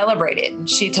actually celebrated.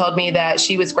 She told me that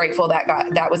she was grateful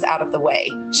that was out of the way.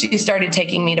 She started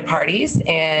taking me to parties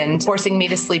and forcing me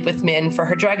to sleep with men for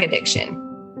her drug addiction.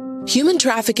 Human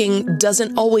trafficking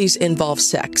doesn't always involve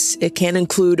sex. It can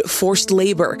include forced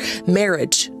labor,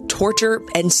 marriage, torture,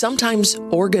 and sometimes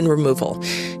organ removal.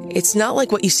 it's not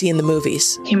like what you see in the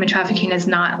movies. Human trafficking is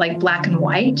not like black and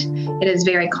white. It is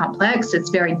very complex. It's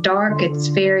very dark. It's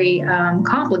very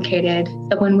complicated.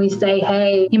 But when we say,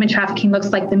 hey, human trafficking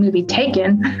looks like the movie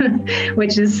Taken,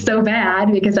 which is so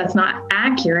bad because that's not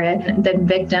accurate, then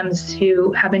victims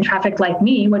who have been trafficked like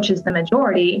me, which is the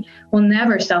majority, will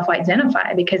never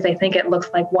self-identify because they think it looks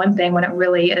like one thing when it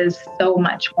really is so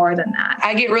much more than that.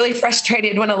 I get really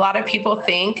frustrated when a lot of people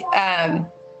think,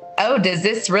 oh, does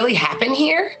this really happen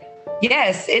here?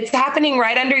 Yes, it's happening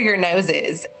right under your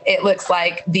noses. It looks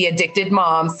like the addicted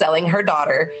mom selling her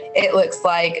daughter. It looks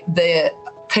like the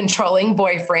controlling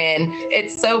boyfriend.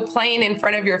 It's so plain in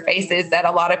front of your faces that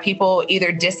a lot of people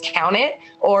either discount it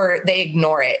or they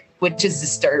ignore it, which is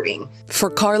disturbing. For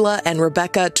Carla and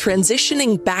Rebecca,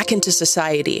 transitioning back into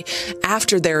society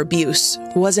after their abuse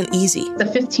wasn't easy. The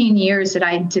 15 years that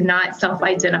I did not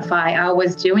self-identify, I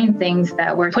was doing things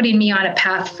that were putting me on a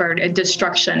path for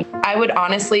destruction. I would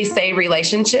honestly say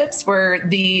relationships were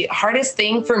the hardest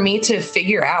thing for me to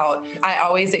figure out. I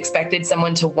always expected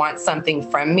someone to want something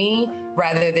from me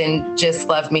rather than just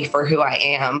love me for who I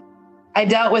am. I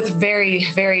dealt with very,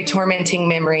 very tormenting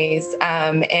memories,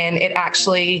 and it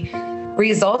actually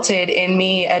resulted in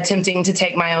me attempting to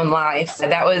take my own life.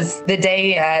 That was the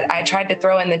day I tried to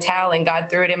throw in the towel and God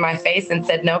threw it in my face and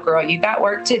said, no, girl, you got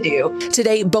work to do.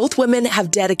 Today, both women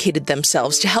have dedicated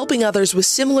themselves to helping others with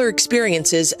similar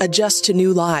experiences adjust to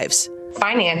new lives.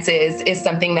 Finances is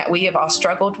something that we have all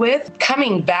struggled with.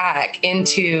 Coming back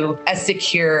into a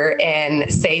secure and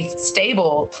safe,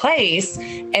 stable place,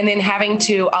 and then having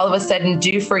to all of a sudden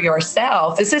do for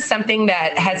yourself. This is something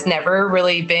that has never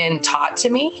really been taught to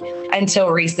me until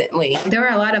recently. There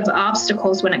are a lot of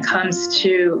obstacles when it comes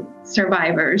to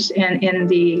survivors and in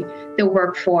the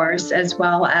workforce as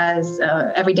well as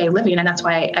everyday living. And that's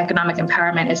why economic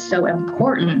empowerment is so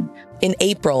important. In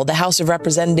April, the House of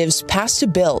Representatives passed a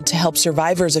bill to help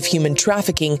survivors of human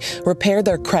trafficking repair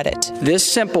their credit. This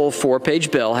simple 4-page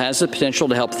bill has the potential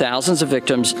to help thousands of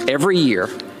victims every year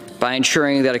by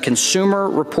ensuring that a consumer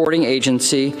reporting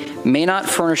agency may not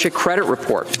furnish a credit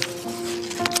report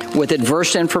with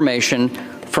adverse information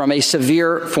from a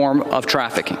severe form of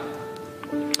trafficking.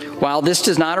 While this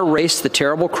does not erase the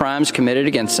terrible crimes committed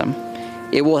against them,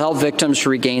 it will help victims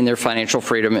regain their financial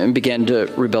freedom and begin to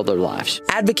rebuild their lives.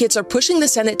 Advocates are pushing the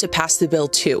Senate to pass the bill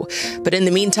too. But in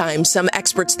the meantime, some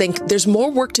experts think there's more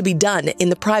work to be done in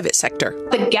the private sector.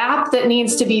 The gap that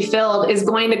needs to be filled is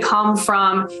going to come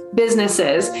from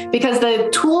businesses, because the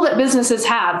tool that businesses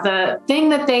have, the thing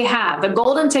that they have, the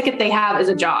golden ticket they have is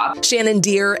a job. Shannon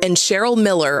Deere and Cheryl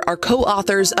Miller are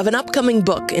co-authors of an upcoming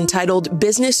book entitled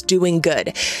Business Doing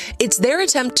Good. It's their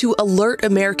attempt to alert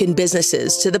American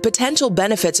businesses to the potential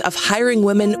benefits of hiring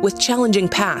women with challenging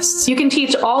pasts. You can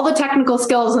teach all the technical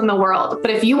skills in the world,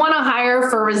 but if you want to hire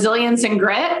for resilience and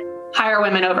grit, hire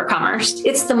women overcomers.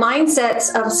 It's the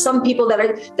mindsets of some people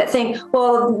that think,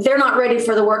 well, they're not ready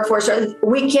for the workforce, or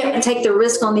we can't take the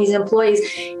risk on these employees.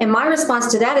 And my response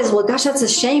to that is, well, gosh, that's a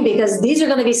shame, because these are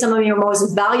going to be some of your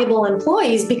most valuable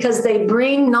employees, because they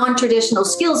bring non-traditional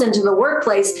skills into the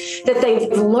workplace that they've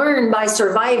learned by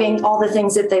surviving all the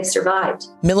things that they've survived.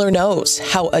 Miller knows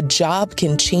how a job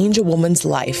can change a woman's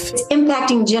life. It's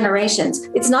impacting generations.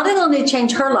 It's not only going to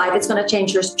change her life, it's going to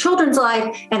change her children's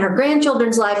life and her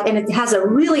grandchildren's life, and it has a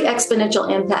really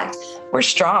exponential impact. We're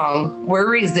strong. We're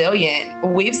resilient.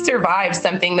 We've survived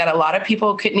something that a lot of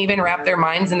people couldn't even wrap their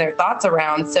minds and their thoughts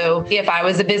around. So if I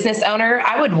was a business owner,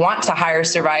 I would want to hire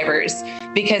survivors,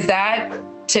 because that,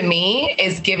 to me,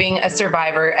 is giving a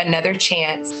survivor another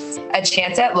chance, a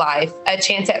chance at life, a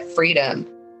chance at freedom.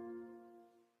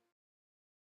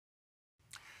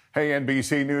 Hey,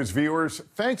 NBC News viewers,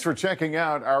 thanks for checking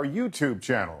out our YouTube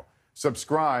channel.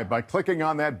 Subscribe by clicking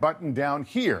on that button down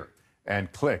here,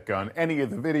 and click on any of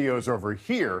the videos over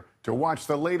here to watch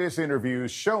the latest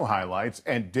interviews, show highlights,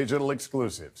 and digital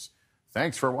exclusives.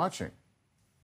 Thanks for watching.